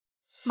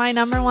My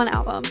number one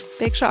album.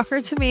 Big shocker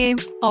to me.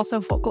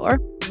 Also folklore.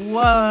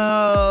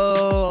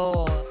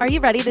 Whoa. Are you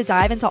ready to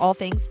dive into all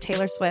things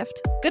Taylor Swift?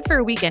 Good for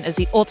a Weekend is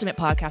the ultimate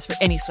podcast for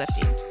any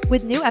Swiftie.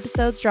 With new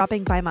episodes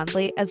dropping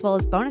bi-monthly, as well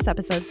as bonus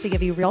episodes to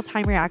give you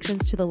real-time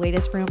reactions to the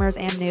latest rumors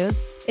and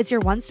news, it's your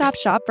one-stop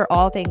shop for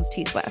all things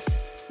T-Swift.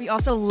 We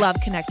also love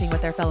connecting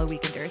with our fellow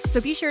Weekenders, so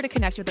be sure to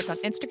connect with us on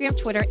Instagram,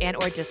 Twitter, and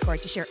or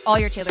Discord to share all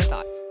your Taylor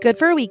thoughts. Good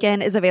for a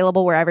Weekend is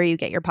available wherever you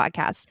get your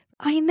podcasts.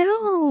 I know.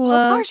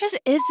 Oh, gosh, just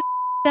is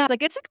that.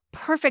 Like, it's a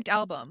perfect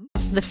album.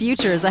 The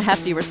future is a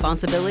hefty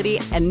responsibility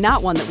and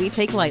not one that we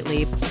take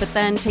lightly. But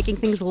then taking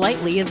things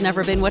lightly has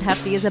never been what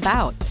Hefty is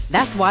about.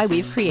 That's why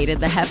we've created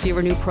the Hefty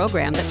Renew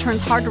program that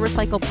turns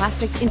hard-to-recycle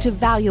plastics into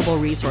valuable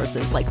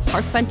resources like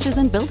park benches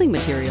and building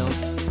materials.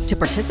 To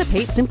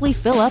participate, simply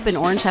fill up an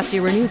orange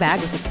Hefty Renew bag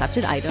with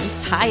accepted items,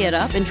 tie it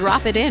up, and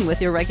drop it in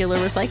with your regular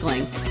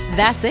recycling.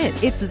 That's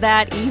it. It's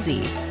that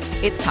easy.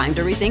 It's time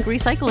to rethink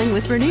recycling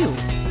with Renew.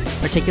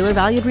 Particular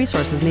valued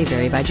resources may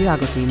vary by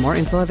geography. More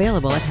info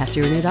available at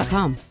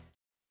heftyrenew.com.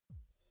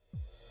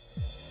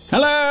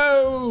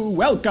 Hello!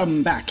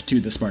 Welcome back to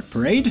the Spark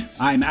Parade.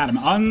 I'm Adam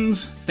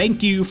Unz.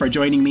 Thank you for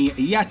joining me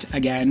yet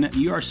again.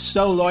 You are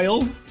so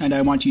loyal, and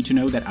I want you to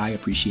know that I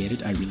appreciate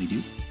it. I really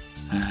do.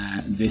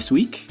 This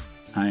week,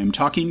 I'm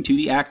talking to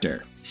the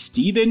actor,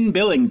 Stephen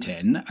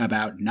Billington,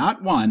 about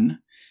not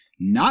one,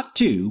 not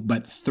two,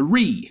 but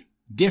three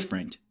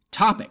different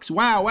topics.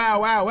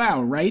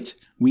 Wow, right?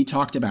 We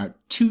talked about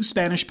two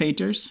Spanish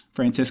painters,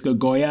 Francisco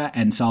Goya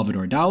and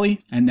Salvador Dali,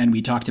 and then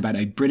we talked about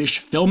a British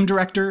film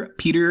director,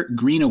 Peter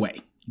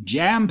Greenaway.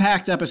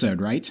 Jam-packed episode,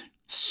 right?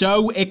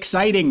 So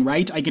exciting,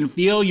 right? I can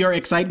feel your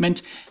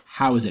excitement.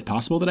 How is it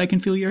possible that I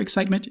can feel your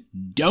excitement?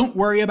 Don't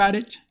worry about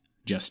it.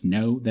 Just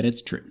know that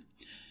it's true.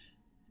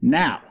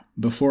 Now,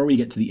 before we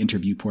get to the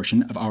interview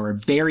portion of our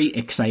very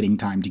exciting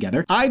time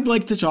together, I'd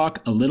like to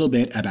talk a little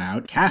bit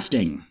about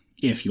casting,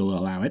 if you'll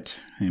allow it.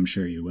 I am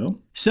sure you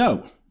will.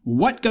 So,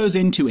 what goes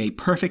into a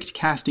perfect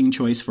casting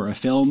choice for a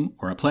film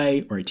or a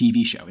play or a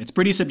TV show? It's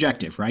pretty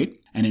subjective, right?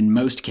 And in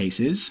most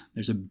cases,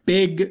 there's a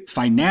big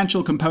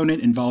financial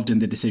component involved in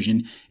the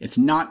decision. It's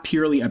not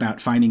purely about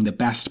finding the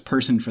best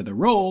person for the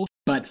role,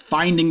 but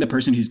finding the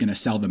person who's going to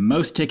sell the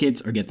most tickets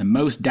or get the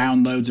most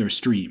downloads or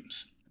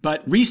streams.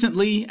 But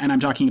recently, and I'm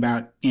talking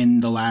about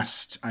in the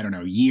last,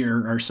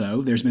 year or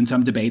so, there's been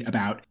some debate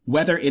about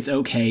whether it's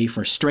okay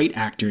for straight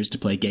actors to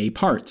play gay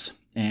parts.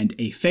 And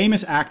a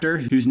famous actor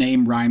whose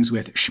name rhymes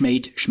with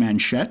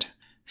Schmanchet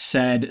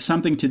said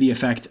something to the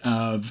effect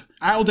of,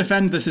 "I'll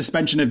defend the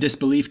suspension of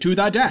disbelief to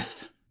the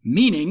death,"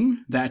 meaning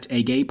that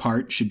a gay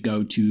part should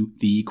go to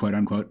the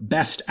quote-unquote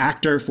best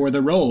actor for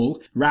the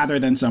role rather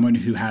than someone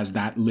who has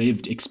that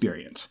lived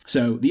experience.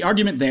 So the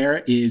argument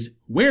there is,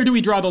 where do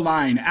we draw the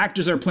line?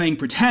 Actors are playing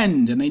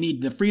pretend and they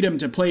need the freedom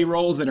to play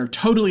roles that are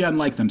totally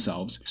unlike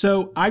themselves.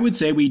 So I would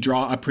say we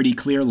draw a pretty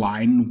clear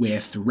line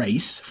with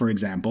race, for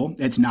example.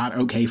 It's not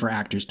okay for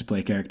actors to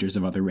play characters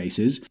of other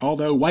races,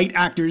 although white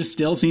actors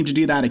still seem to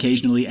do that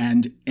occasionally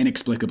and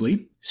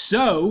inexplicably.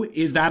 So,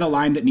 is that a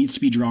line that needs to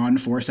be drawn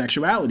for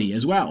sexuality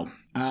as well?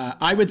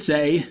 I would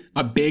say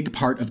a big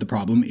part of the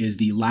problem is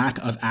the lack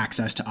of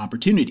access to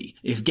opportunity.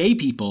 If gay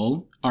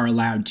people are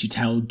allowed to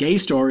tell gay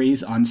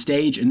stories on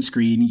stage and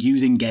screen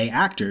using gay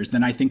actors,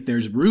 then I think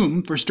there's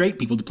room for straight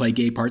people to play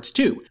gay parts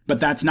too. But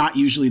that's not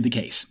usually the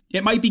case.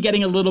 It might be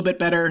getting a little bit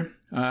better.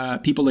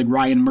 People like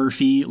Ryan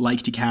Murphy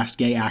like to cast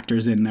gay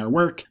actors in their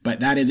work, but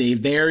that is a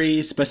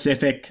very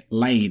specific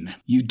lane.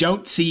 You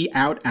don't see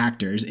out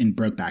actors in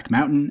Brokeback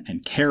Mountain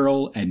and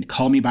Carol and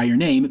Call Me By Your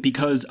Name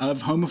because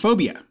of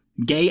homophobia.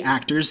 Gay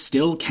actors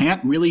still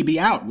can't really be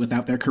out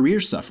without their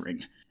careers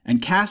suffering.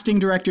 And casting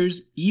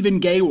directors, even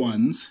gay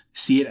ones,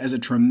 see it as a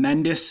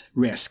tremendous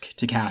risk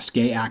to cast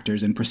gay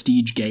actors in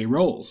prestige gay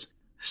roles.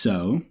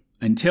 So,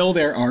 until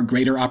there are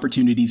greater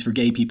opportunities for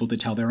gay people to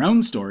tell their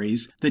own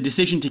stories, the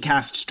decision to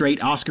cast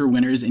straight Oscar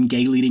winners in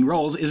gay leading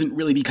roles isn't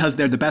really because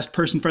they're the best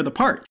person for the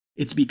part.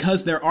 It's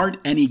because there aren't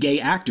any gay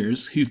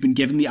actors who've been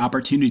given the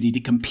opportunity to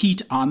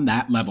compete on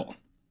that level.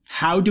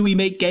 How do we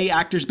make gay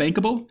actors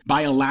bankable?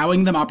 By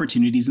allowing them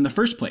opportunities in the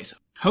first place.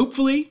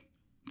 Hopefully,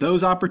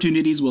 those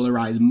opportunities will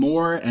arise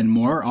more and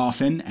more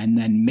often, and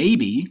then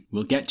maybe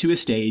we'll get to a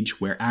stage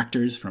where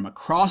actors from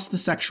across the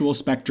sexual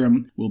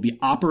spectrum will be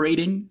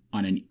operating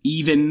on an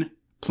even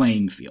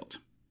playing field.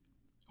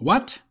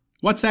 What?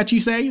 What's that you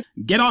say?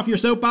 Get off your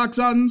soapbox,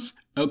 sons?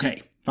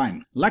 Okay,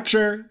 fine.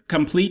 Lecture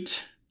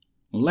complete.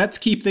 Let's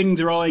keep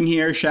things rolling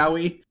here, shall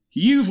we?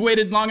 You've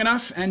waited long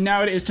enough, and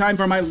now it is time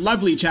for my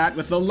lovely chat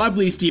with the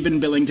lovely Stephen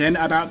Billington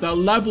about the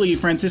lovely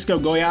Francisco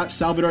Goya,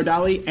 Salvador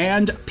Dali,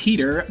 and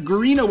Peter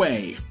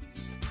Greenaway.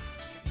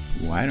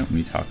 Why don't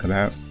we talk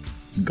about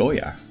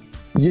Goya?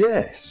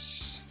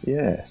 Yes.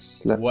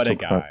 Let's what talk a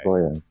guy. about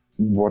Goya.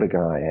 What a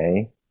guy,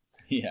 eh?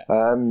 Yeah.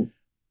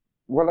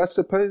 Well, I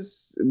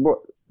suppose what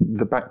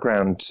the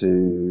background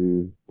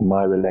to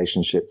my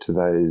relationship to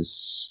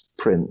those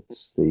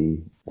prints, the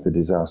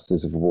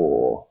disasters of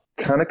war,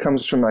 kind of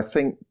comes from, I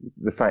think,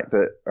 the fact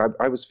that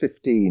I was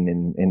 15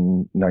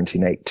 in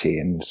 1980,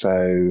 and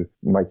so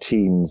my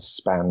teens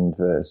spanned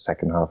the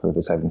second half of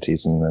the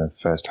 70s and the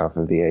first half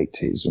of the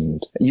 80s.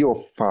 And you're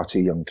far too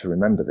young to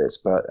remember this,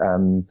 but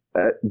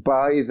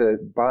by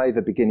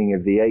the beginning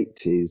of the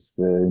 80s,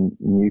 the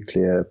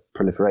nuclear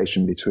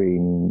proliferation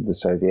between the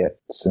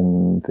Soviets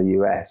and the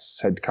US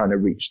had kind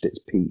of reached its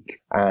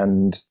peak,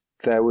 and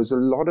there was a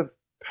lot of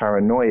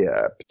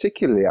paranoia,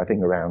 particularly I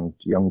think around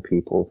young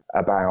people,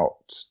 about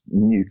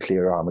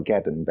nuclear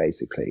Armageddon,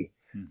 basically.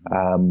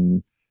 Mm-hmm.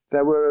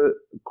 There were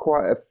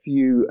quite a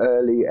few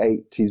early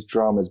 80s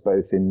dramas,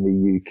 both in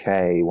the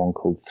UK, one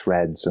called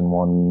Threads and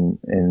one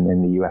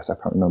in the US. I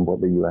can't remember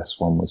what the US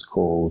one was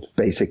called.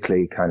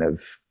 Basically kind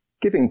of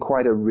giving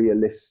quite a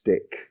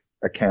realistic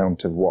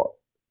account of what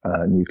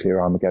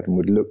nuclear Armageddon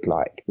would look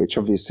like, which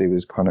obviously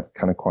was kind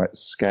of quite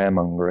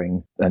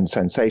scaremongering and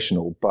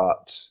sensational,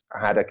 but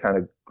had a kind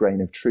of grain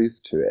of truth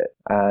to it.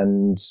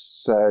 And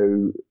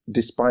so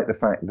despite the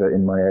fact that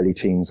in my early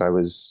teens I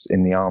was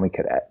in the Army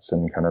Cadets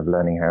and kind of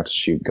learning how to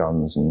shoot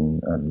guns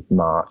and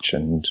march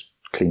and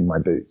clean my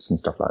boots and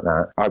stuff like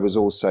that, I was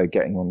also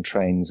getting on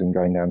trains and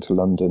going down to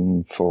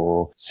London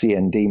for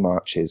CND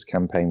marches,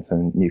 Campaign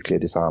for Nuclear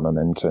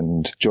Disarmament,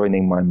 and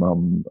joining my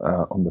mum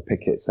on the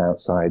pickets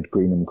outside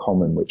Greenham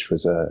Common, which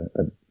was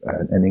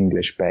an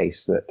English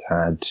base that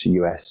had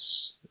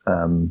US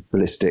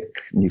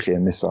ballistic nuclear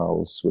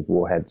missiles with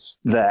warheads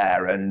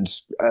there. And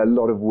a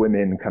lot of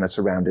women kind of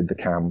surrounded the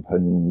camp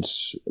and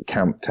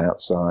camped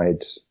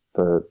outside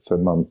for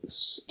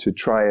months to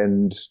try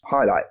and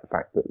highlight the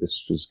fact that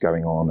this was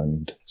going on.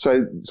 And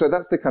so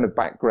that's the kind of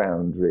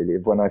background, really,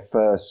 of when I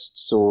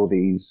first saw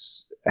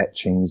these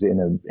etchings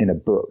in a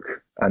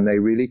book, and they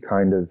really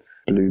kind of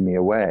blew me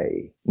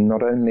away.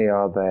 Not only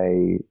are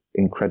they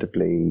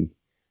incredibly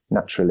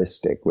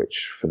naturalistic,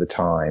 which for the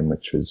time,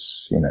 which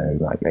was,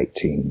 like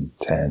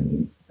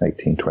 1810,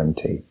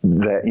 1820,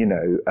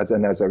 that,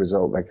 as a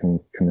result, they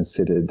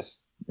considered,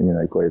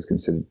 Goya's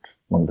considered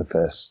one of the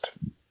first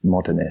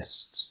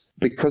modernists.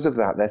 Because of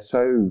that, they're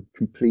so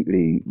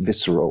completely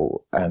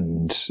visceral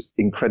and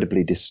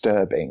incredibly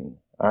disturbing.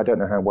 I don't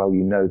know how well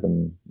you know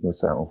them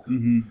yourself.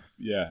 Mm-hmm.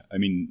 Yeah, I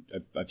mean,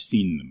 I've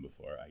seen them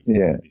before. I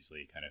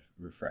obviously kind of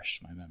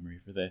refreshed my memory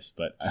for this,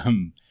 but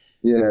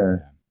yeah.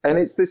 And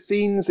it's the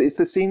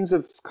scenes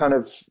of kind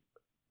of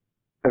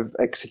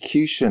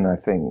execution, I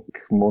think,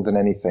 more than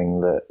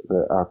anything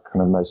that are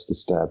kind of most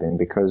disturbing,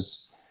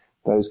 because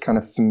those kind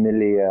of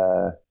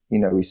familiar,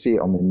 we see it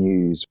on the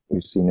news.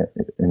 We've seen it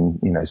in,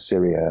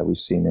 Syria. We've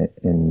seen it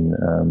in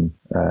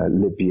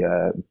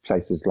Libya,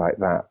 places like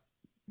that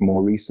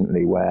more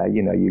recently, where,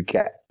 you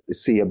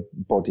see a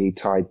body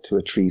tied to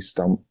a tree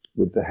stump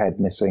with the head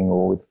missing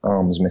or with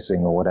arms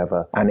missing or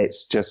whatever. And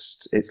it's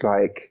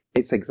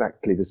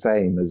exactly the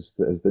same as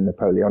the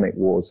Napoleonic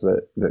Wars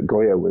that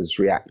Goya was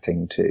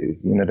reacting to.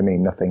 You know what I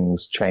mean?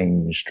 Nothing's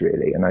changed,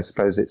 really. And I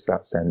suppose it's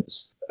that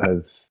sense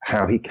of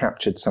how he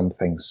captured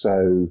something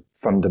so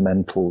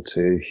fundamental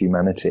to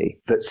humanity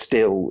that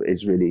still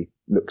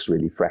looks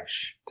really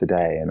fresh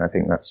today. And I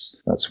think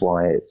that's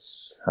why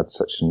it's had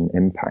such an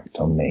impact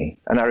on me.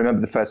 And I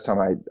remember the first time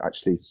I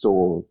actually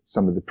saw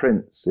some of the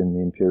prints in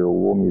the Imperial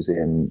War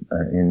Museum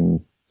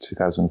in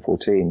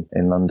 2014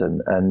 in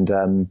London,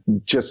 and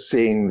just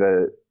seeing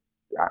the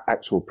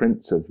actual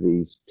prints of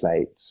these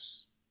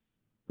plates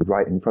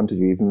right in front of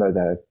you, even though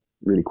they're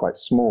really quite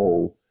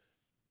small,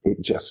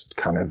 it just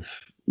kind of,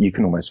 you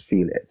can almost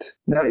feel it.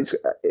 Now,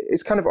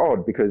 it's kind of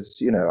odd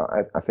because,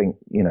 I think,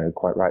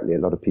 quite rightly, a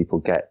lot of people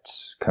get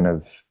kind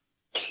of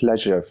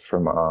pleasure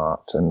from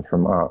art and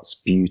from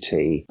art's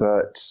beauty.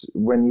 But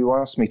when you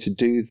asked me to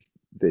do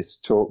this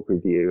talk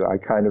with you, I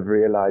kind of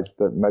realized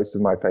that most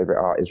of my favorite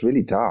art is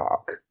really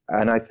dark.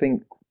 And I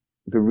think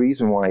the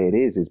reason why it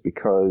is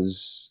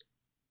because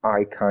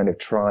I kind of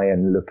try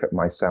and look at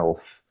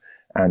myself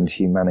and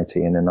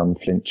humanity in an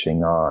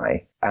unflinching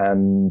eye.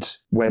 And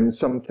when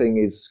something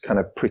is kind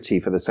of pretty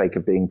for the sake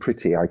of being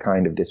pretty, I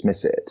kind of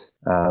dismiss it.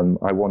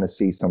 I want to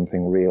see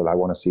something real. I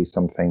want to see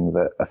something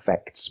that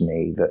affects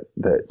me,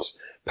 that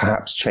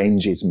perhaps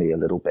changes me a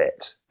little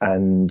bit.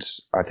 And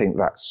I think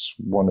that's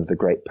one of the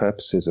great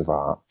purposes of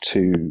art,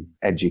 to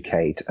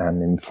educate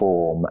and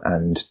inform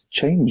and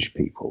change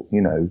people,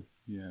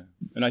 Yeah.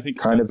 And I think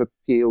kind of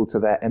appeal to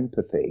their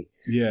empathy.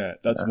 Yeah,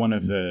 that's one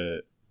of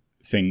the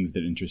things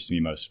that interests me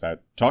most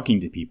about talking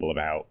to people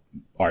about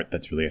art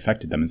that's really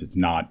affected them, is it's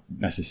not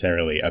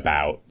necessarily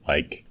about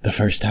like the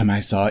first time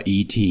I saw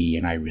E.T.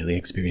 and I really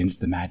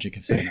experienced the magic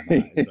of cinema.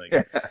 It's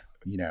like,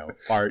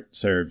 art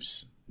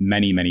serves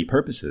many, many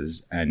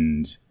purposes.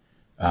 And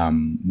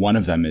one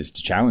of them is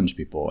to challenge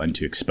people and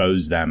to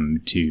expose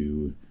them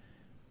to,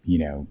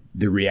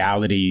 the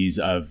realities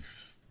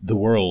of the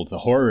world, the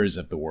horrors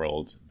of the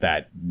world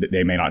that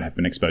they may not have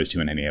been exposed to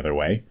in any other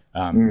way.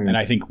 And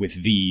I think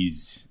with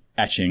these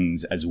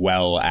etchings, as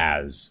well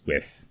as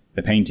with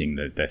the painting,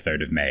 the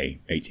 3rd of May,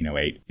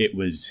 1808, it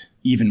was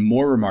even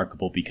more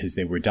remarkable because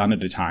they were done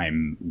at a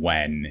time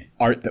when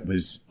art that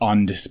was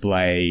on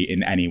display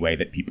in any way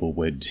that people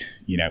would,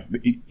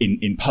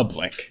 in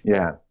public,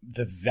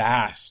 the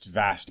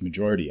vast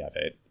majority of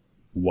it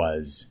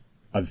was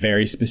a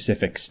very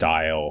specific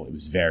style. It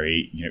was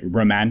very,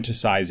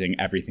 romanticizing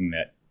everything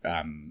that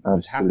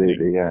was happening.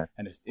 Absolutely, yeah.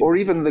 Or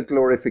even the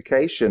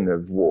glorification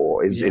of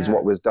war is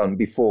what was done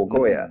before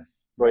Goya.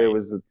 Goya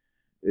is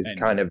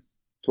kind of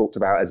talked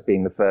about as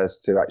being the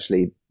first to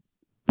actually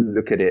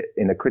look at it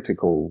in a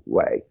critical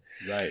way.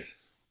 Right.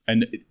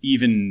 And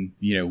even,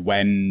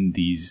 when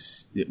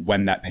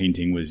that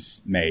painting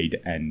was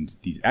made and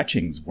these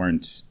etchings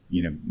weren't,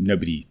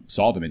 nobody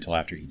saw them until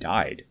after he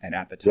died. And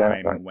at the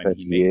time when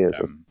he made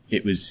them,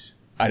 it was,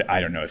 I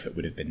don't know if it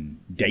would have been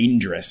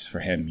dangerous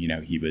for him. He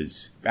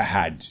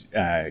had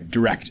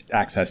direct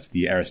access to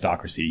the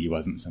aristocracy. He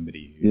wasn't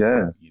somebody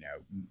who,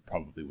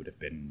 probably would have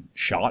been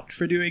shot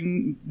for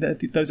doing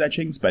those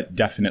etchings, but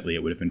definitely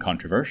it would have been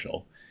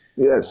controversial.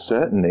 Yeah,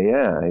 certainly.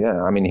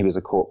 Yeah. I mean, he was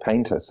a court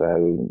painter,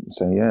 so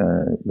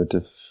yeah, it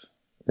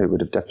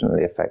would have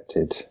definitely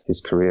affected his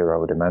career, I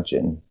would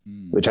imagine,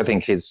 which I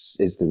think is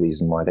the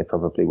reason why they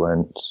probably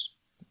weren't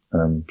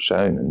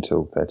shown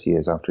until 30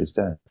 years after his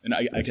death. And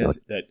I guess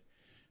that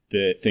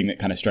the thing that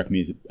kind of struck me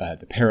is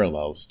the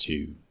parallels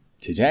to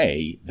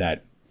today,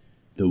 that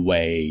the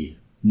way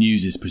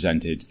news is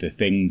presented, the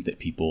things that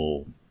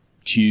people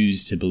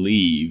choose to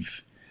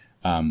believe,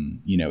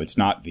 it's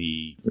not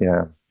the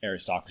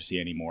aristocracy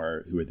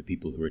anymore who are the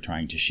people who are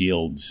trying to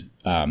shield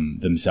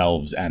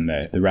themselves and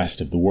the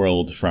rest of the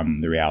world from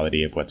the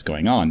reality of what's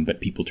going on,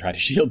 but people try to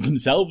shield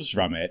themselves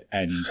from it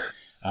and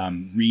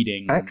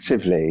reading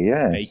actively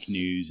fake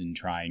news and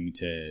trying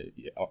to,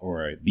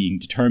 or being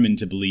determined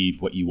to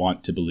believe what you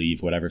want to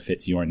believe, whatever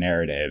fits your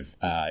narrative,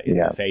 in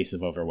the face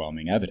of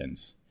overwhelming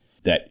evidence.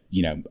 That,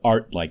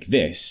 art like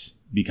this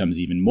becomes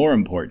even more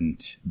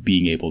important,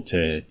 being able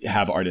to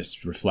have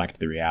artists reflect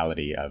the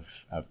reality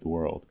of the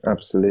world.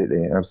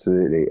 Absolutely.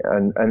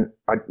 And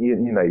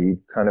you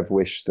kind of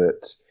wish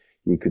that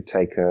you could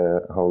take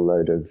a whole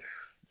load of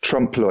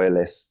Trump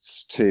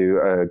loyalists to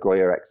a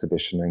Goya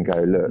exhibition and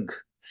go, look,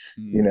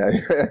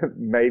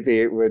 maybe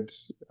it would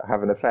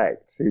have an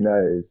effect. Who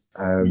knows?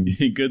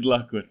 Good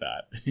luck with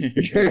that.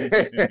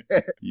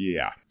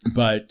 Yeah.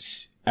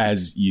 But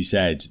as you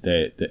said,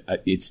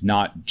 it's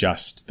not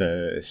just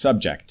the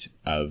subject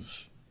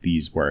of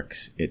these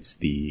works. It's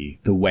the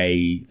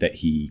way that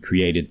he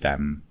created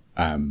them,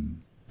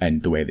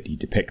 and the way that he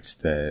depicts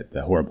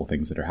the horrible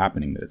things that are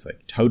happening, that it's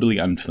like totally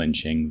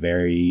unflinching,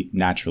 very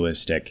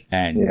naturalistic.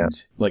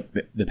 And like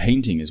the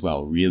painting as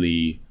well,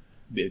 really,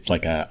 it's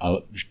like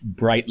a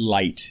bright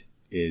light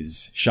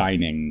is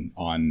shining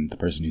on the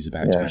person who's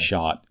about to be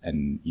shot.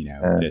 And,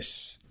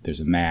 there's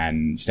a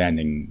man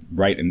standing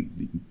right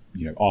in,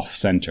 off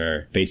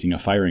center, facing a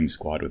firing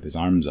squad with his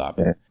arms up.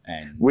 Yeah.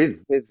 And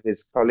with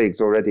his colleagues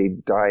already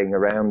dying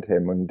around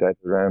him and dead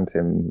around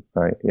him.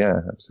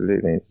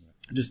 Absolutely. It's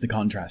just the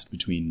contrast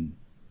between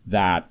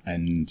that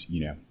and,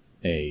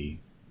 a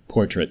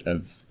portrait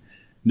of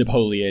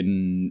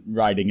Napoleon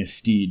riding a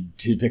steed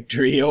to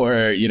victory,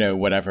 or,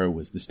 whatever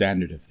was the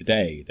standard of the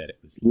day, that it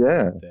was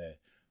the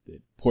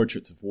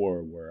portraits of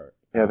war were...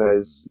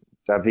 those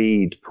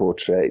David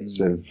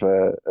portraits of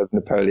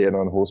Napoleon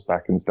on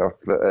horseback and stuff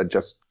that are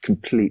just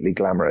completely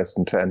glamorous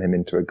and turn him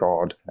into a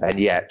god. And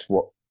yet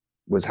what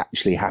was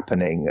actually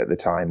happening at the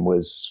time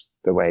was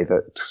the way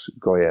that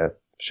Goya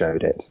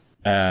showed it.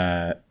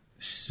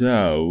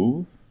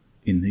 So,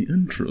 in the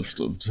interest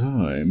of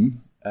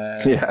time,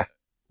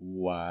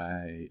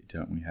 why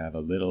don't we have a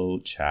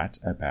little chat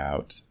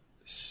about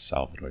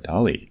Salvador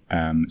Dali?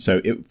 So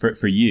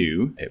for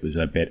you, it was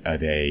a bit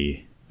of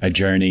a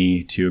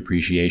journey to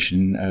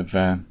appreciation of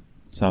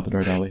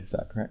Salvador Dali. Is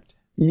that correct?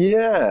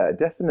 Yeah,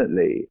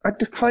 definitely. I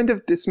kind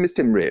of dismissed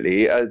him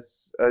really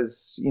as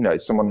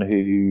someone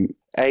who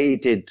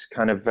did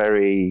kind of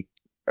very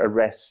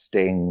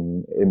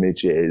arresting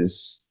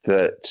images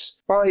that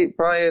by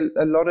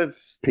a lot of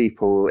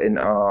people in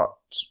art,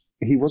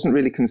 he wasn't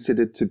really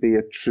considered to be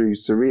a true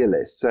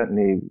surrealist,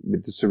 certainly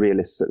with the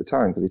surrealists at the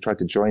time, because he tried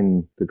to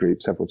join the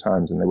group several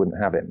times and they wouldn't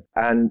have him.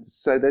 And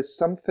so there's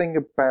something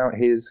about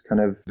his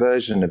kind of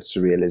version of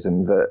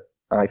surrealism that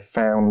I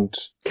found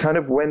kind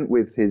of went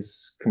with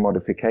his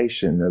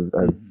commodification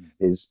of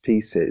his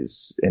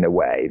pieces in a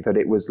way, that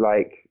it was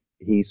like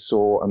he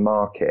saw a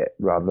market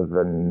rather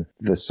than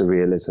the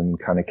surrealism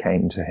kind of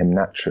came to him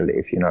naturally,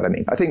 if you know what I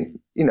mean. I think,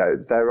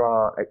 there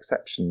are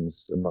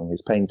exceptions among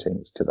his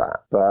paintings to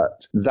that,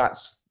 but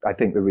that's, I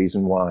think, the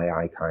reason why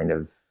I kind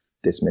of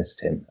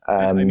dismissed him.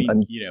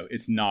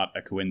 It's not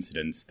a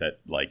coincidence that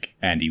like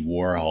Andy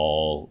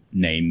Warhol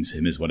names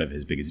him as one of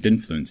his biggest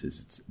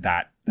influences. It's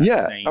that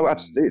same... Oh,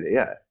 absolutely,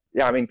 yeah.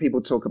 Yeah, I mean,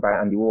 people talk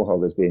about Andy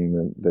Warhol as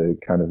being the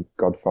kind of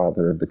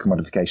godfather of the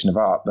commodification of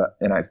art, but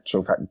in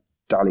actual fact,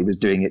 Dali was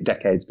doing it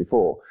decades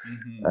before.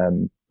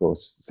 Of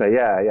course. So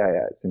yeah,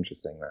 it's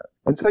interesting that.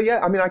 And so yeah,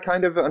 I mean, I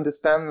kind of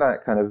understand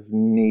that kind of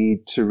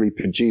need to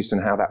reproduce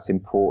and how that's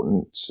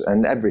important,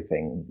 and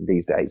everything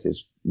these days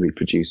is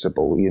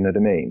reproducible, you know what I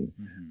mean?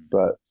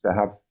 But to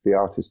have the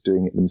artist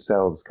doing it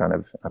themselves kind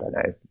of, I don't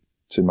know,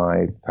 to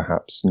my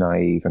perhaps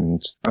naive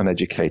and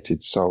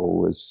uneducated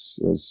soul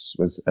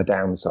was a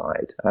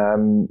downside.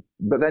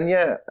 But then,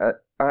 yeah,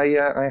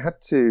 I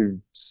had to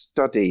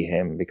study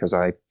him because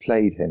I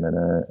played him in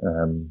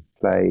a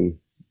play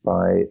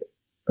by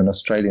an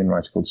Australian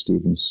writer called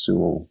Stephen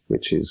Sewell,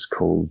 which is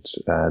called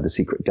The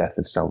Secret Death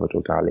of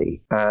Salvador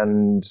Dali.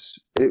 And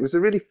it was a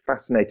really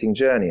fascinating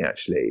journey,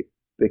 actually,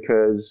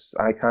 because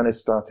I kind of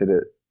started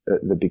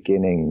at the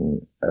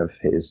beginning of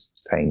his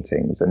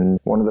paintings. And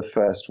one of the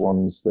first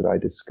ones that I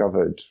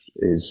discovered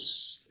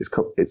it's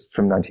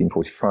from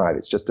 1945.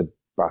 It's just a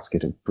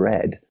basket of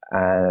bread,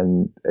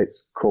 and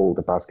it's called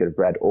A Basket of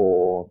Bread,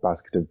 or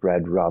Basket of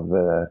Bread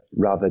rather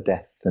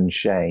Death Than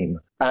Shame.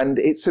 And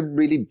it's a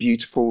really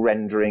beautiful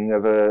rendering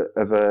of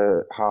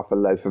a half a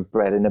loaf of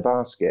bread in a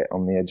basket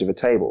on the edge of a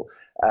table.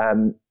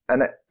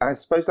 And I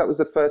suppose that was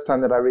the first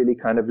time that I really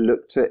kind of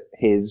looked at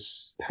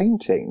his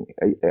painting,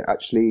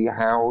 actually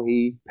how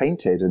he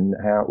painted and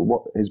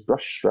what his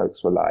brush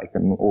strokes were like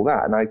and all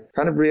that. And I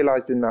kind of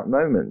realized in that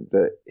moment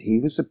that he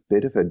was a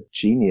bit of a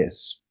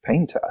genius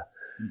painter.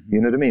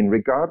 You know what I mean?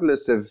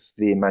 Regardless of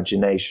the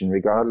imagination,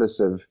 regardless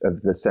of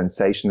the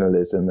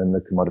sensationalism and the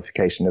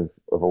commodification of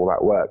all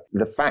that work,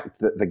 the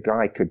fact that the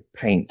guy could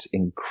paint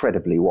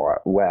incredibly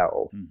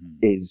well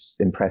is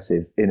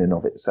impressive in and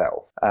of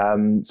itself.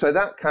 So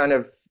that kind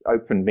of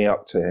opened me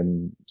up to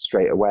him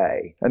straight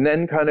away. And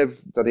then kind of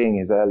studying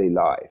his early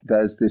life,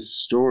 there's this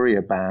story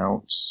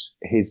about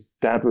his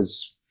dad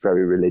was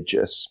very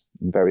religious,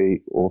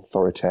 very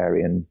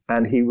authoritarian,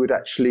 and he would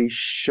actually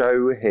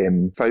show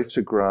him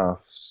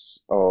photographs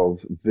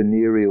of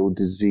venereal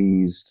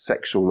diseased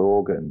sexual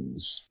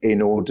organs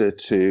in order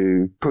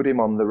to put him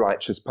on the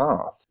righteous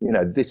path. You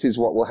know, this is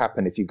what will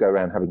happen if you go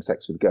around having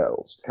sex with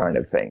girls, kind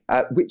of thing,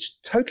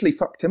 which totally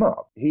fucked him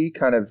up. He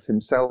kind of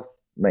himself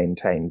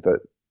maintained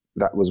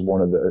that was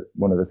one of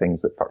the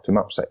things that fucked him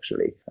up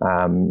sexually.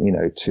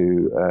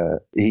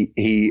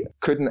 He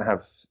couldn't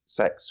have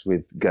sex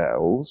with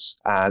girls,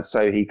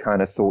 so he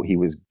kind of thought he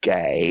was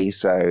gay,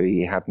 so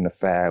he had an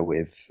affair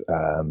with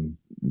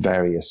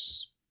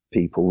various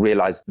people,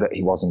 realized that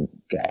he wasn't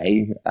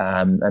gay,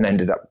 and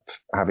ended up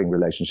having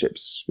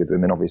relationships with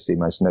women, obviously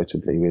most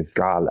notably with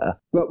Gala,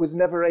 but was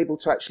never able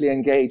to actually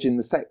engage in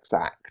the sex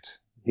act.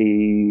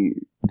 He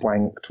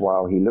wanked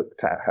while he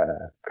looked at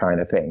her, kind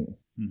of thing.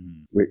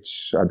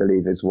 Which I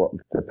believe is what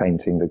the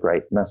painting The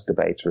Great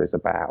Masturbator is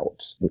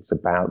about. It's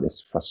about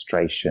this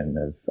frustration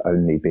of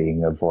only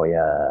being a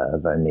voyeur,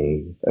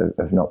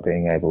 of not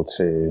being able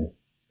to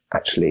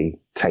actually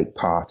take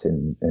part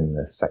in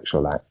the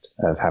sexual act,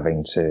 of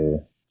having to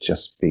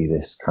just be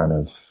this kind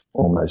of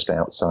almost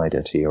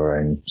outsider to your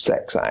own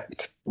sex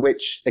act,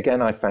 which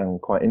again I found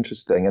quite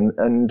interesting.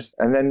 And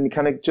then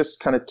kind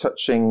of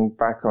touching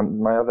back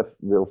on my other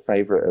real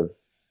favorite of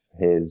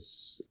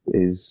his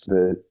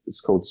it's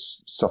called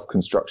Soft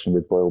Construction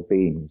with Boiled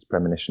Beans,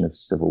 Premonition of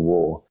Civil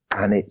War.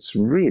 And it's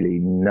really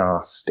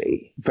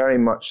nasty. Very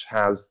much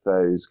has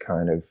those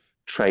kind of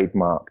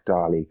trademark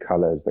Dali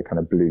colors, the kind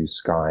of blue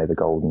sky, the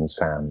golden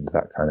sand,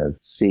 that kind of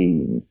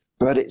scene.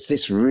 But it's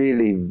this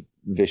really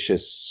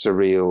vicious,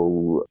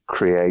 surreal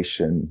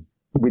creation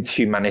with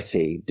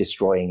humanity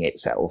destroying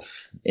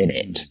itself in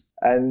it.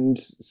 And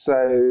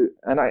so,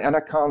 and I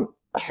can't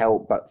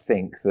help but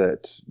think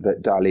that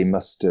Dali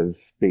must have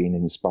been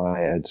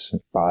inspired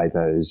by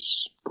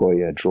those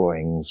Goya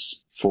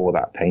drawings for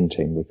that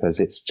painting, because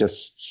it's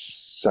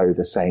just so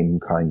the same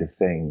kind of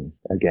thing,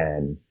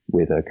 again,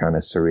 with a kind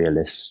of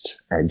surrealist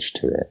edge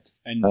to it.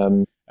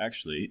 And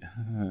actually,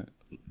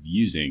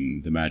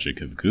 using the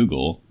magic of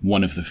Google,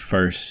 one of the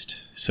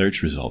first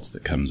search results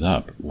that comes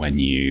up when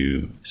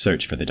you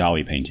search for the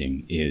Dali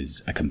painting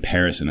is a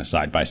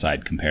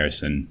side-by-side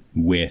comparison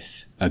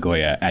with a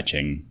Goya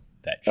etching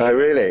that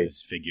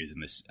shows figures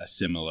in a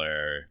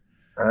similar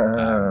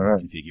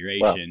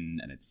configuration,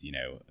 and it's,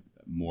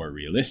 more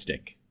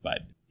realistic.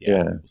 But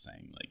people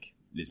saying, like,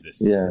 is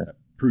this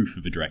proof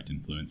of a direct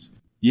influence?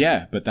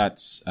 Yeah, but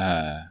that's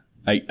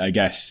I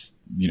guess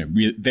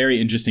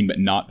very interesting, but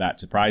not that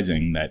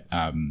surprising that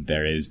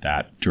there is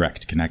that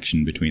direct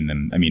connection between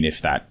them. I mean,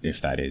 if that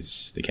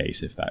is the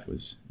case, if that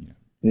was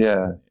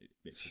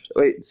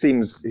It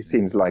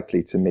seems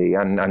likely to me,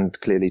 and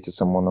clearly to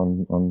someone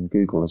on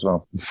Google as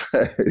well.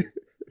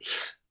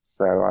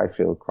 So I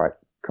feel quite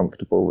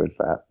comfortable with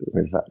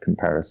that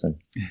comparison.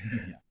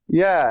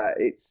 Yeah,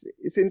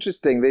 it's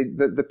interesting.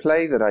 The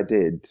play that I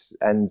did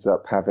ends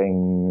up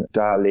having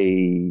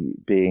Dali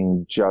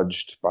being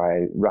judged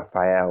by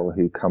Raphael,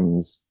 who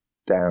comes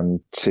down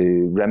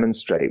to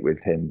remonstrate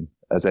with him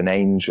as an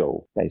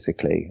angel,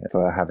 basically,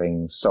 for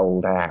having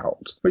sold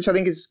out, which I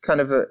think is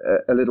kind of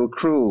a little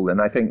cruel.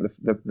 And I think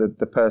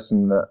the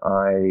person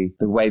the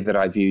way that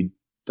I viewed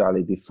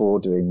Dali before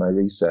doing my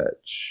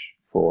research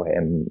for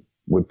him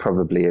would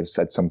probably have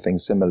said something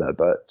similar,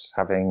 but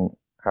having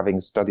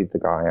studied the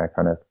guy, I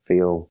kind of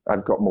feel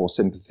I've got more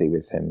sympathy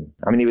with him.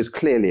 I mean, he was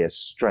clearly a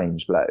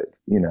strange bloke.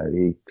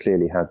 He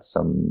clearly had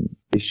some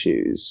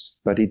issues,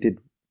 but he did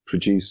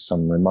produce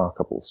some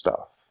remarkable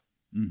stuff.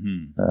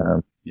 Mm-hmm.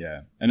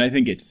 Yeah. And I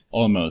think it's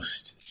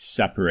almost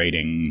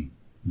separating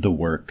the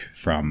work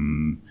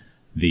from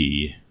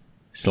the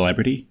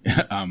celebrity.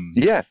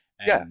 Yeah.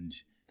 And,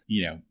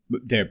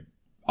 they're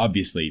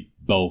obviously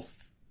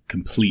both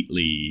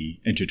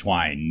completely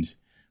intertwined.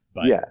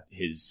 But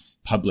his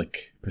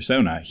public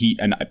persona,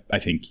 I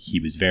think he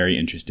was very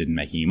interested in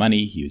making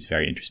money. He was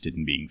very interested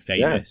in being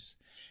famous.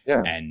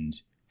 Yeah. And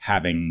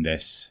having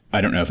this,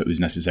 I don't know if it was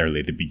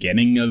necessarily the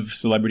beginning of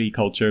celebrity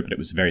culture, but it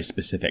was a very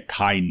specific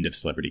kind of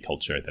celebrity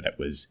culture that it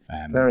was,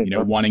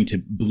 wanting to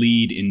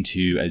bleed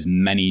into as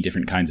many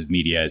different kinds of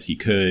media as he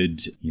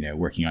could,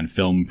 working on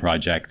film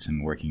projects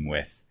and working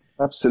with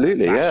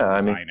absolutely,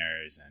 fashion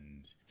designers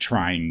and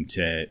trying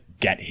to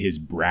get his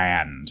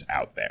brand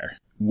out there.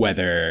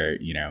 Whether,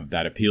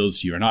 that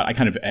appeals to you or not, I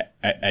kind of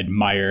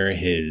admire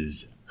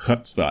his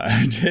chutzpah.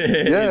 I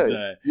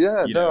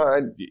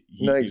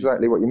know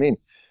exactly what you mean.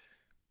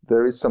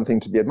 There is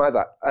something to be admired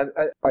that. And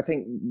I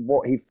think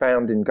what he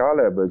found in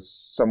Gala was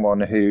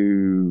someone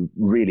who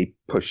really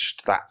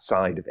pushed that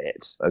side of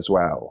it as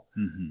well.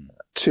 Mm-hmm.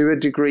 To a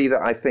degree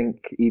that I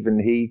think even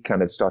he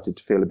kind of started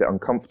to feel a bit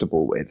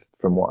uncomfortable with,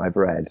 from what I've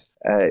read.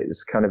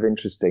 It's kind of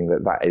interesting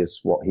that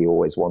is what he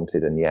always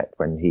wanted, and yet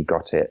when he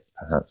got it,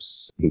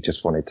 perhaps he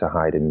just wanted to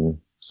hide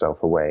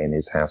himself away in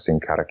his house in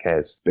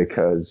Caracas,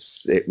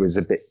 because it was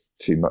a bit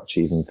too much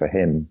even for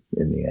him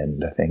in the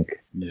end, I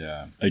think.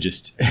 Yeah, I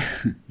just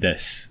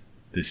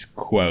this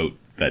quote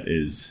that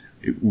is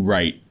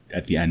right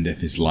at the end of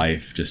his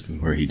life, just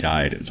before he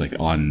died, it was like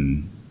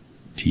on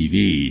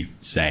TV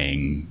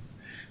saying,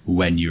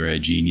 "When you are a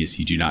genius,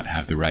 you do not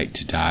have the right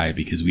to die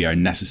because we are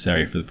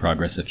necessary for the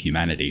progress of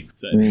humanity."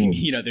 So,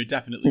 there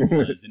definitely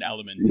was an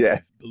element of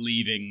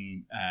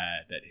believing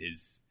that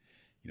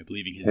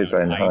believing his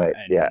own hype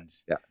and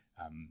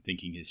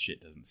thinking his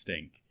shit doesn't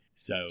stink.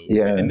 So,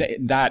 and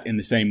that in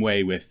the same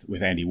way with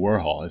Andy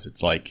Warhol, is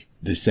it's like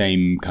the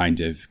same kind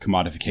of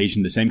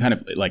commodification, the same kind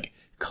of like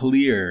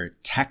clear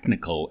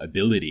technical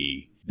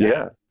ability.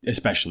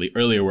 Especially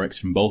earlier works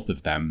from both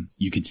of them,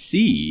 you could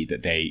see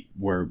that they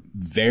were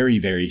very,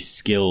 very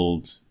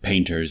skilled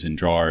painters and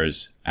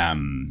drawers,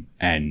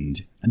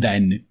 and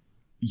then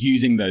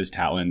using those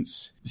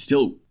talents,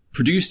 still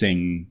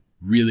producing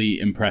really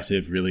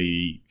impressive,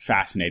 really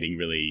fascinating,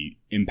 really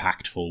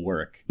impactful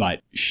work, but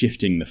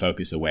shifting the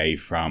focus away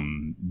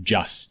from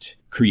just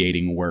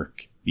creating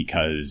work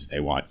because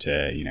they want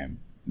to,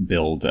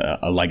 build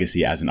a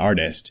legacy as an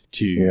artist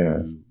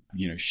to...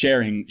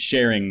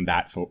 sharing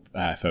that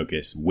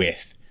focus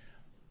with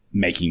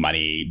making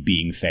money,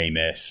 being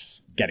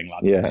famous, getting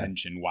lots of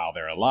attention while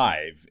they're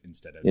alive,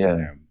 instead of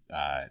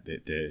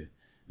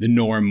the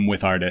norm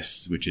with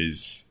artists, which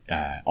is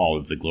all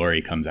of the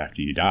glory comes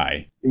after you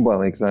die.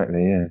 Well,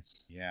 exactly,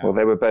 yes. Yeah. Well,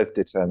 they were both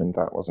determined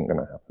that wasn't going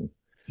to happen.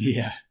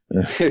 Yeah.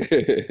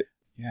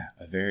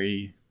 A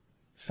very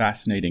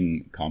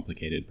fascinating,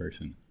 complicated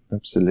person.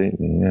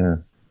 Absolutely, yeah.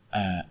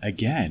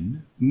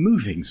 Again,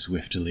 moving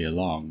swiftly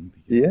along.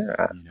 Because,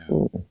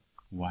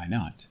 why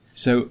not?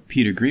 So,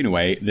 Peter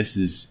Greenaway, this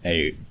is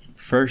a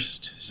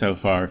first so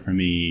far for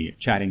me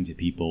chatting to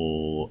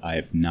people. I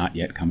have not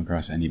yet come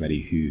across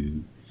anybody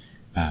who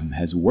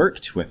has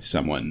worked with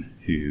someone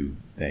who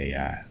they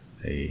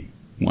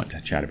want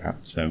to chat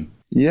about. So,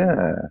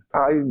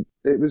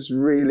 it was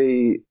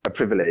really a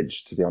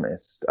privilege, to be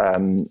honest. I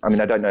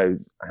mean, I don't know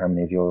how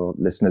many of your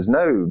listeners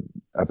know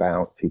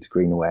about Peter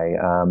Greenaway.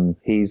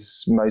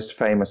 He's most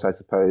famous, I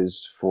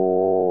suppose,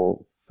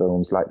 for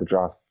films like The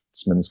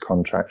Draftsman's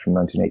Contract from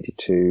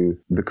 1982,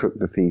 The Cook,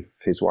 the Thief,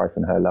 His Wife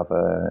and Her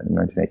Lover in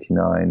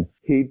 1989.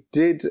 He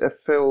did a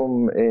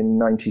film in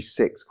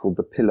 96 called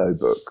The Pillow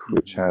Book,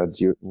 which had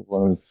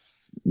one of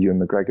Ewan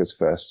McGregor's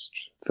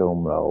first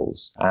film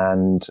roles.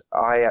 And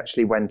I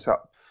actually went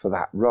up for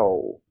that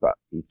role, but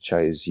he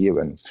chose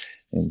Ewan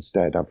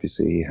instead.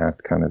 Obviously, he had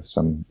kind of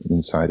some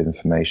inside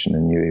information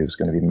and knew he was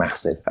going to be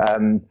massive.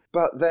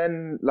 But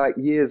then, like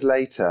years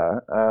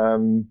later,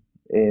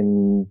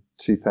 in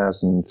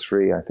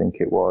 2003, I think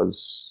it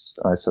was,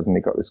 I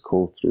suddenly got this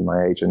call through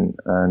my agent,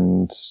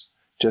 and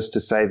just to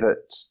say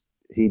that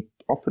he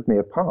offered me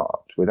a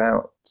part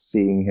without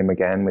seeing him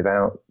again,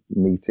 without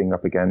meeting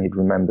up again. He'd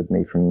remembered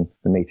me from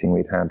the meeting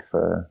we'd had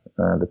for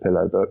The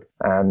Pillow Book,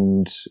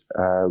 and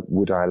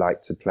would I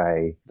like to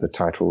play the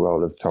title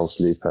role of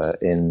Tulslooper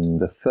in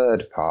the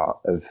third part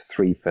of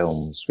 3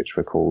 films, which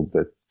were called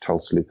the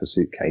Tulslooper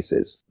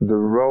Suitcases. The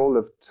role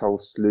of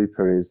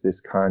Tulslooper is this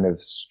kind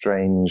of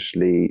strange,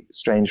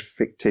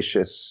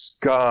 fictitious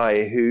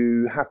guy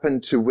who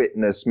happened to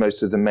witness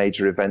most of the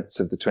major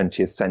events of the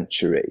 20th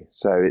century.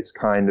 So it's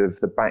kind of,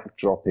 the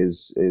backdrop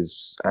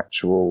is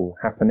actual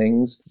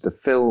happenings. The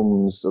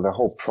films, or the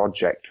whole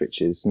project,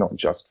 which is not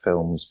just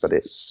films, but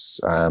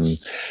it's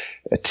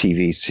a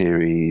TV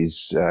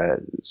series,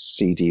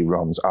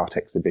 CD-ROMs, art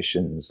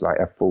exhibitions, like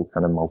a full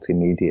kind of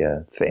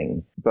multimedia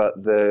thing.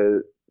 But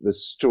the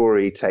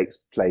story takes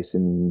place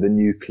in the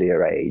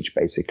nuclear age,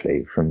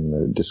 basically, from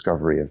the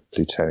discovery of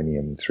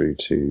plutonium through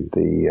to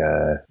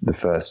the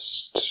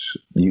first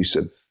use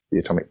of the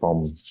atomic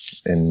bomb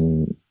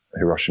in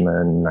Hiroshima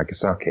and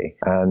Nagasaki.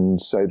 And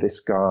so this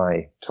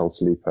guy,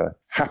 Tolsalupa,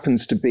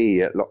 happens to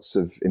be at lots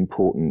of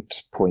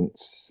important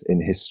points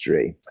in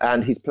history.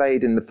 And he's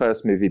played in the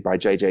first movie by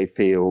J.J.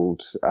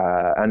 Field,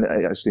 and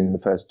actually in the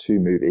first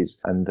two movies.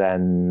 And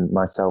then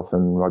myself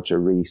and Roger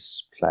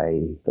Rees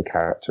play the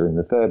character in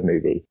the third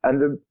movie.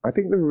 And I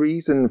think the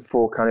reason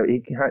for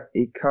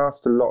he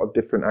cast a lot of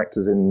different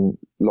actors in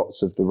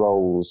lots of the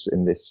roles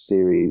in this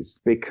series,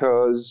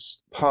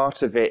 because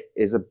part of it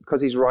is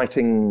because he's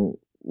writing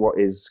what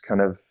is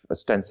kind of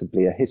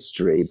ostensibly a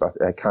history, but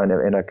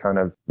in a kind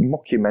of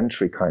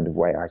mockumentary kind of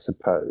way, I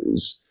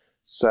suppose.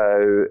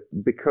 So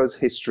because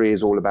history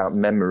is all about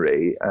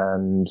memory,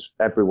 and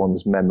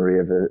everyone's memory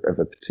of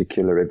a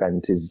particular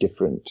event is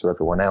different to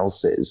everyone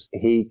else's,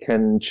 he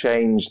can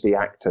change the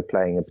actor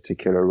playing a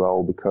particular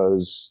role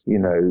because,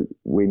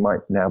 we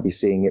might now be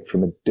seeing it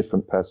from a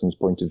different person's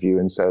point of view.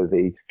 And so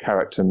the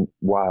character,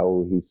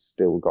 while he's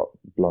still got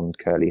blonde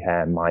curly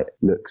hair, might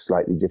look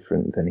slightly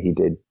different than he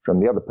did from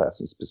the other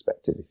person's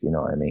perspective, if you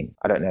know what I mean.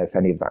 I don't know if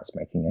any of that's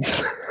making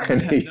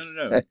any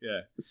No.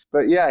 Yeah.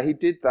 But yeah, he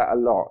did that a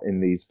lot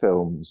in these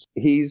films.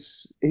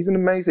 He's an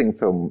amazing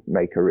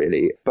filmmaker,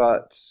 really,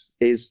 but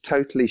is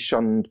totally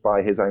shunned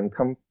by his own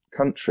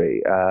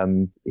country.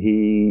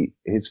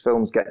 His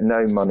films get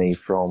no money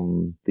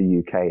from the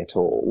UK at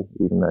all,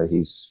 even though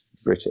he's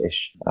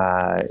British.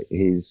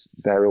 His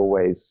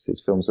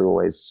films are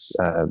always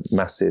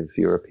massive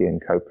European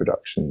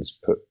co-productions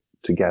put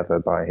together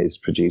by his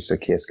producer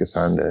Kieska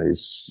Sander,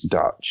 who's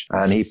Dutch,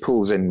 and he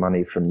pulls in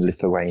money from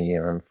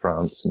Lithuania and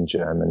France and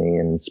Germany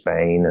and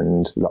Spain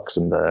and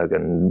Luxembourg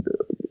and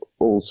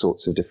all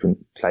sorts of different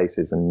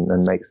places, and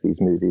makes these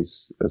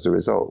movies as a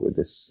result with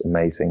this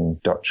amazing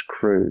Dutch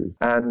crew.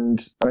 And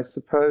I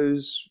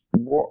suppose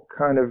what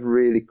kind of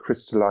really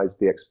crystallized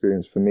the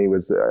experience for me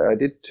was I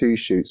did two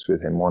shoots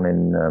with him, one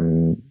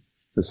in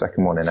the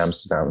second one in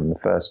Amsterdam and the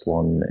first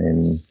one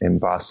in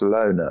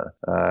Barcelona,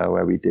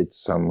 where we did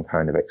some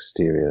kind of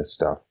exterior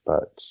stuff.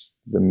 But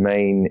the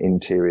main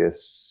interior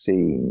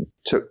scene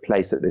took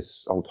place at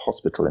this old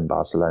hospital in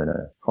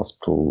Barcelona,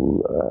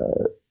 hospital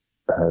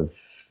of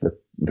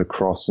the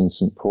Cross and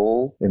St.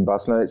 Paul in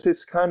Barcelona. It's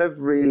this kind of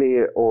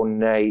really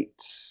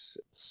ornate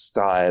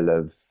style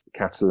of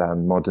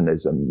Catalan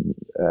modernism.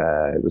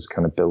 It was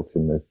kind of built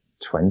in the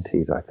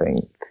 20s, I think,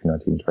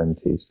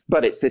 1920s.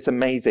 But it's this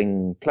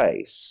amazing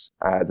place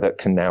that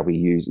can now be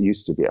used. It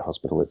used to be a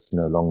hospital. It's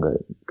no longer.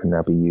 It can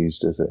now be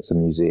used as a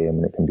museum,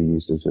 and it can be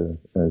used as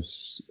a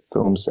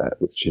film set,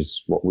 which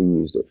is what we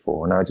used it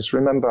for. And I just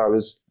remember I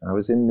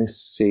was in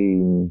this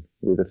scene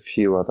with a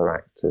few other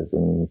actors,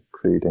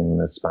 including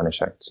the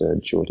Spanish actor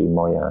Jordi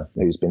Moya,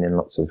 who's been in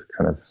lots of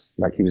kind of,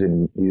 like he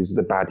was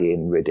the baddie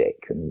in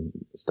Riddick and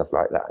stuff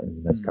like that,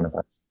 in those kind of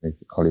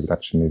Hollywood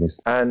action movies.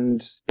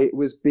 And it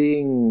was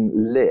being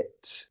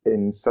lit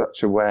in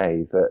such a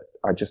way that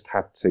I just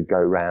had to go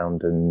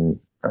round and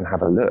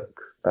have a look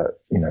at,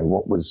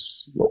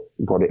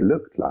 what it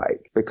looked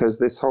like, because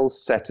this whole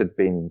set had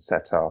been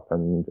set up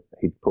and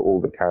he'd put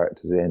all the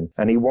characters in,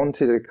 and he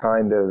wanted a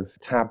kind of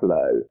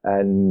tableau,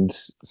 and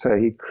so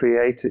he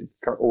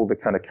got all the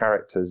kind of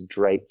characters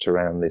draped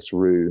around this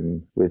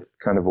room with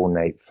kind of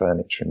ornate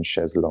furniture and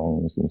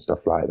chaiselongs and stuff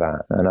like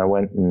that. And I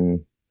went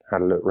and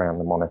had a look around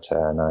the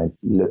monitor, and I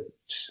looked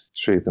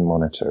through the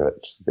monitor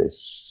at this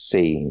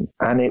scene,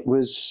 and it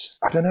was,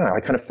 I don't know, I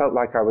kind of felt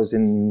like I was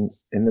in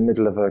the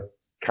middle of a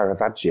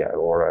Caravaggio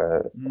or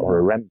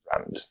a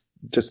Rembrandt.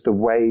 Just the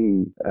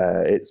way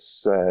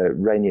it's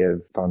Rainier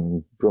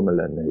van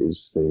Brummelen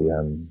who's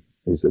the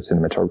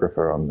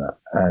cinematographer on that,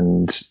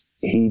 and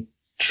he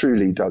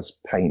truly does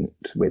paint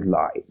with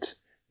light.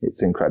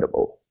 It's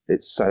incredible.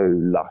 It's so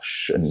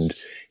lush, and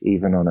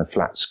even on a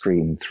flat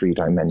screen,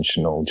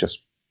 three-dimensional,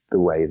 just the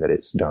way that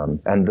it's done,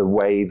 and the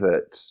way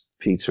that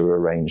Peter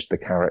arranged the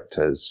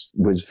characters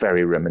was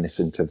very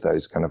reminiscent of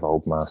those kind of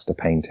old master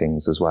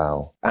paintings as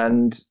well.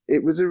 And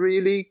it was a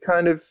really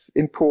kind of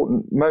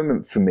important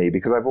moment for me,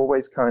 because I've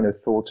always kind of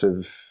thought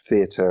of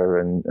theatre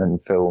and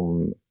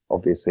film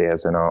obviously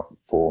as an art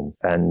form,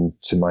 and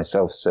to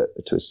myself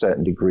to a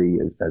certain degree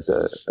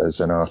as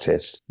an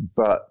artist.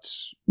 But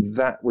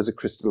that was a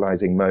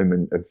crystallizing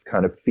moment of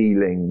kind of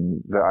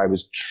feeling that I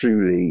was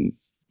truly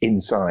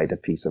inside a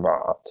piece of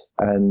art.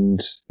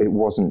 And it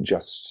wasn't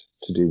just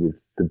to do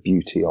with the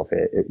beauty of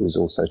it, it was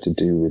also to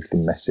do with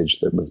the message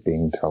that was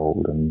being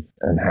told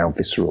and how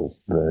visceral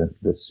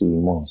the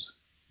scene was.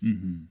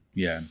 Mm-hmm.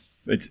 Yeah.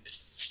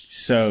 It's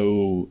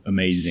so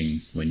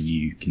amazing when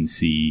you can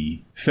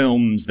see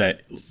films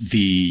that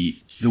the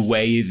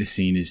way the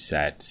scene is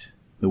set,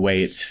 the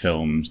way it's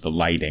filmed, the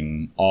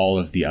lighting, all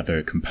of the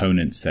other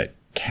components that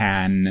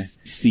can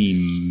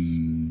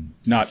seem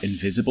not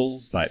invisible,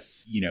 but,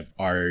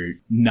 are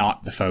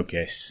not the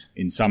focus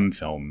in some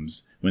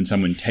films, when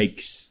someone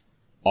takes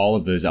all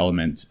of those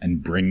elements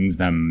and brings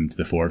them to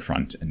the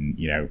forefront and,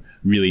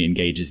 really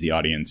engages the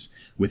audience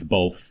with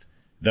both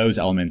those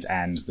elements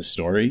and the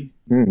story.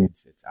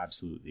 It's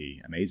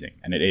absolutely amazing.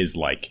 And it is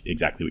like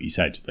exactly what you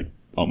said, like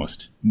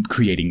almost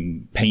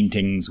creating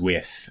paintings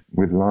with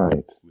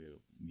light.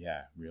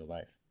 Real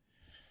life.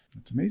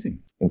 That's amazing.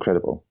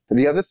 Incredible. And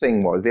the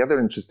other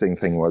interesting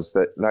thing was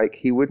that, like,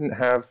 he wouldn't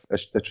have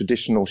a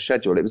traditional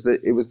schedule. It was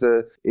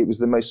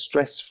the most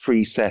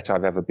stress-free set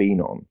I've ever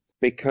been on,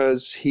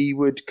 because he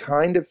would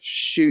kind of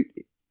shoot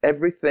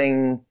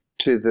everything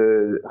to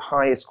the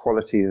highest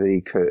quality that he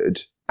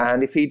could.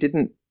 And if he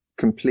didn't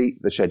complete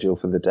the schedule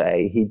for the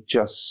day, he'd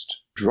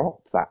just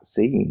drop that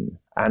scene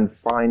and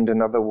find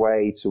another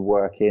way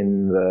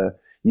to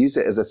use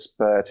it as a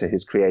spur to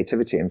his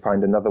creativity and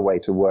find another way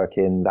to work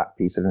in that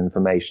piece of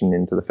information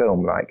into the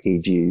film. Like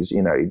he'd use,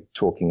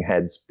 talking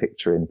heads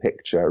picture in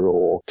picture,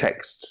 or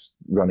text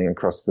running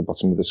across the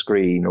bottom of the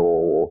screen,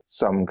 or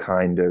some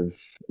kind of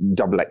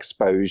double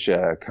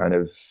exposure kind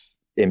of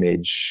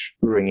image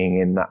bringing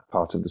in that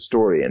part of the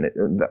story. And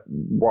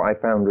what I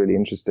found really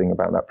interesting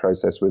about that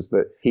process was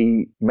that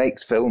he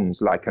makes films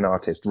like an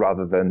artist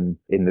rather than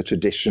in the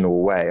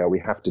traditional way, we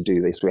have to do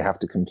this, we have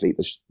to complete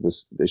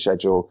the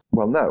schedule.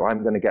 Well, no,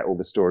 I'm going to get all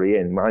the story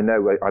in. I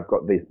know I've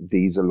got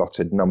these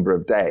allotted number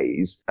of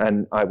days,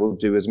 and I will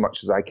do as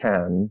much as I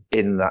can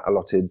in that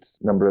allotted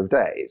number of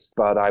days,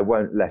 but I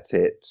won't let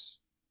it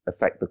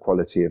affect the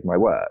quality of my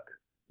work,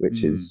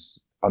 which is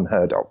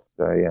unheard of.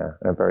 So yeah,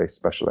 a very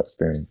special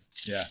experience.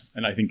 Yeah,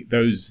 and I think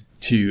those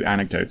two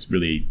anecdotes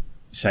really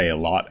say a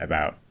lot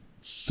about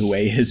the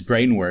way his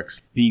brain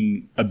works,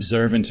 being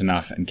observant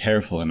enough and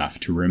careful enough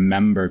to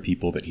remember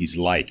people that he's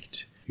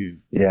liked,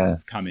 who've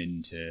come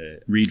in to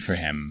read for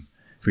him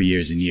for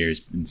years and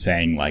years, and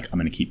saying, like, I'm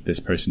going to keep this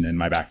person in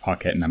my back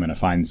pocket and I'm going to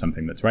find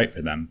something that's right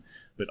for them,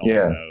 but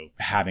also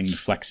having the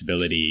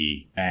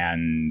flexibility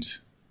and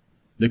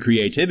the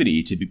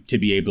creativity to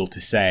be able to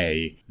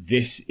say,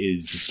 this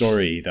is the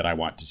story that I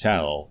want to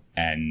tell.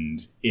 And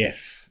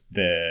if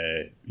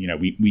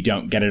we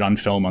don't get it on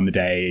film on the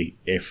day,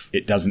 if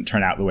it doesn't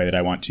turn out the way that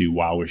I want to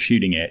while we're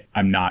shooting it,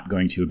 I'm not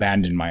going to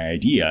abandon my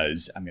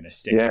ideas. I'm going to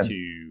stick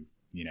to,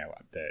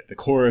 the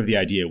core of the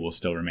idea will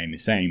still remain the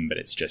same, but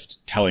it's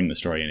just telling the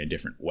story in a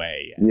different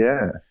way.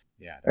 Yeah.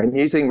 And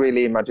using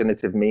really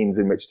imaginative means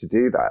in which to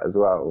do that as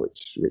well,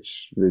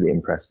 which really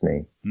impressed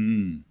me.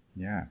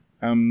 Yeah.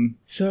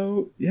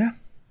 So yeah,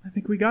 I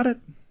think we got it.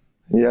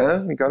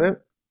 Yeah, we got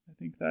it. I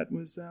think that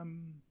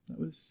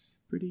was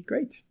pretty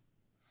great.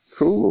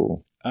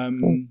 Cool.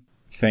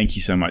 Thank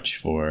you so much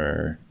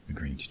for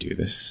agreeing to do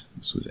this.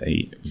 This was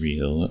a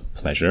real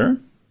pleasure.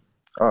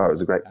 Oh, it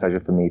was a great pleasure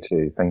for me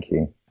too. Thank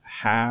you.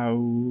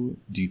 How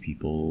do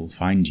people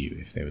find you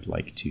if they would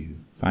like to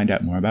find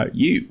out more about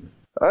you?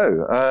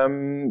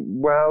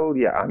 Well,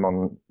 yeah, I'm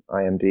on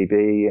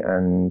IMDb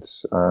and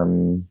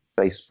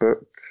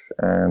Facebook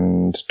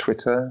and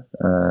Twitter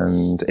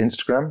and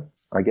Instagram,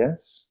 I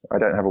guess. I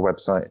don't have a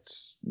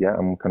website yet.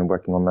 I'm kind of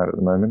working on that at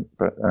the moment.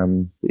 But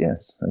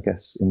yes, I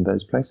guess in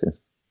those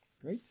places.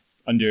 Great.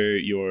 Under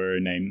your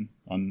name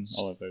on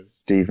all of those?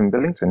 Stephen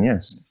Billington,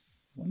 yes.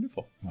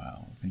 Wonderful.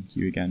 Well, thank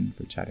you again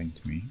for chatting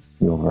to me.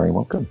 You're very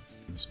welcome.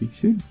 We'll speak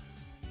soon.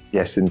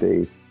 Yes,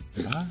 indeed.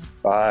 Goodbye.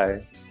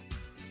 Bye.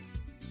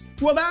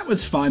 Well, that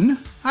was fun.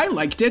 I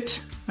liked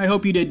it. I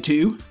hope you did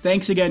too.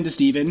 Thanks again to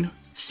Stephen.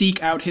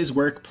 Seek out his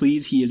work,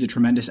 please. He is a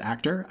tremendous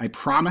actor, I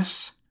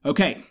promise.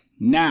 Okay,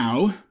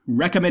 now,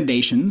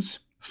 recommendations.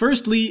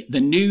 Firstly, the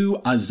new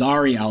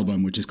Azari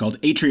album, which is called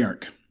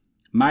Atriarch.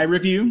 My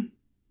review?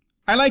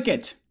 I like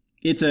it.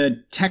 It's a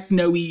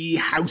techno-y,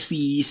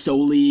 housey,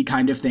 soul-y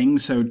kind of thing,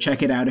 so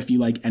check it out if you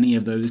like any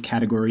of those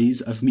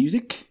categories of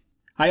music.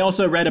 I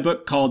also read a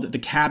book called The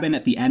Cabin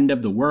at the End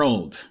of the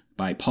World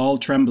by Paul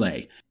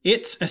Tremblay.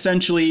 It's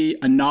essentially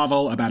a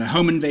novel about a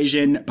home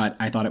invasion, but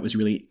I thought it was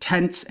really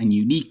tense and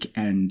unique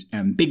and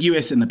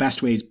ambiguous in the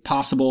best ways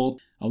possible.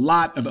 A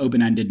lot of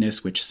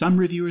open-endedness, which some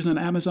reviewers on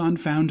Amazon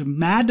found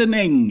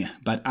maddening,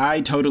 but I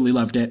totally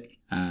loved it.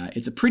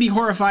 It's a pretty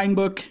horrifying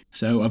book,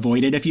 so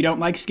avoid it if you don't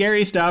like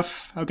scary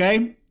stuff,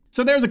 okay?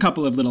 So there's a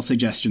couple of little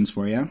suggestions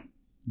for you.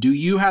 Do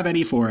you have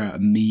any for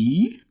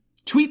me?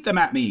 Tweet them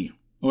at me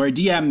or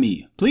DM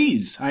me.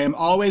 Please, I am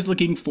always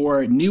looking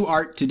for new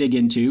art to dig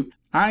into.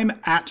 I'm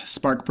at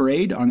Spark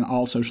Parade on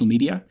all social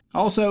media.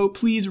 Also,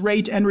 please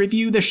rate and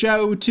review the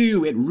show,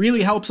 too. It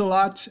really helps a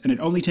lot, and it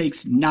only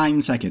takes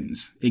 9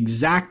 seconds.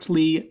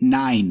 Exactly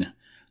 9.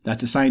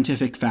 That's a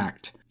scientific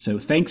fact. So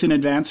thanks in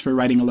advance for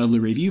writing a lovely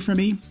review for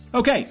me.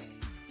 Okay,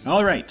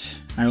 all right.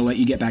 I will let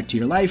you get back to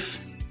your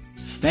life.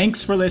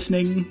 Thanks for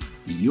listening.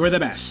 You're the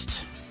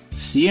best.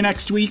 See you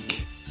next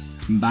week.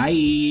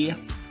 Bye.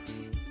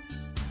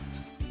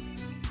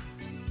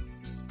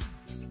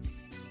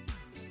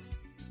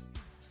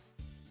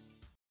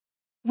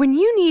 When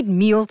you need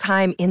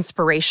mealtime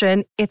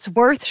inspiration, it's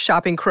worth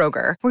shopping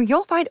Kroger, where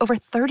you'll find over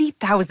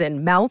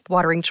 30,000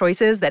 mouth-watering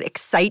choices that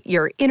excite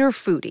your inner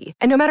foodie.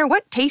 And no matter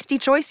what tasty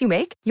choice you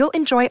make, you'll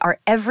enjoy our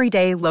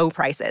everyday low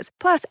prices,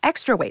 plus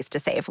extra ways to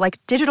save,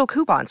 like digital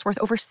coupons worth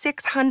over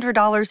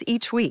 $600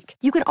 each week.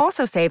 You can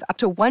also save up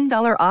to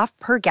 $1 off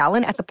per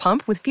gallon at the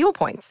pump with fuel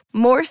points.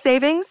 More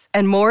savings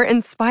and more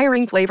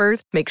inspiring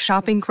flavors make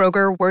shopping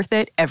Kroger worth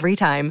it every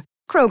time.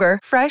 Kroger,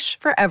 fresh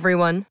for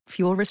everyone.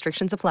 Fuel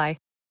restrictions apply.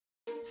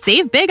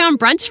 Save big on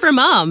brunch for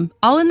mom,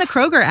 all in the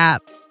Kroger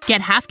app. Get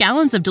half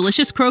gallons of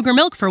delicious Kroger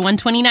milk for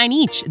 $1.29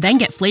 each. Then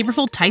get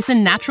flavorful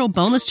Tyson natural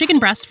boneless chicken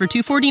breasts for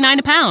 $2.49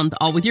 a pound,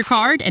 all with your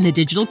card and a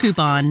digital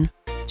coupon.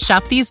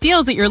 Shop these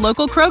deals at your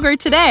local Kroger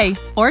today,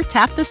 or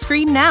tap the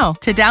screen now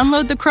to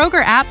download the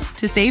Kroger app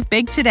to save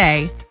big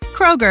today.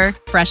 Kroger,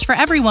 fresh for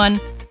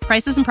everyone.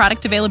 Prices and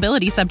product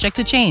availability subject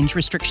to change.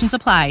 Restrictions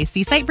apply.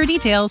 See site for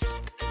details.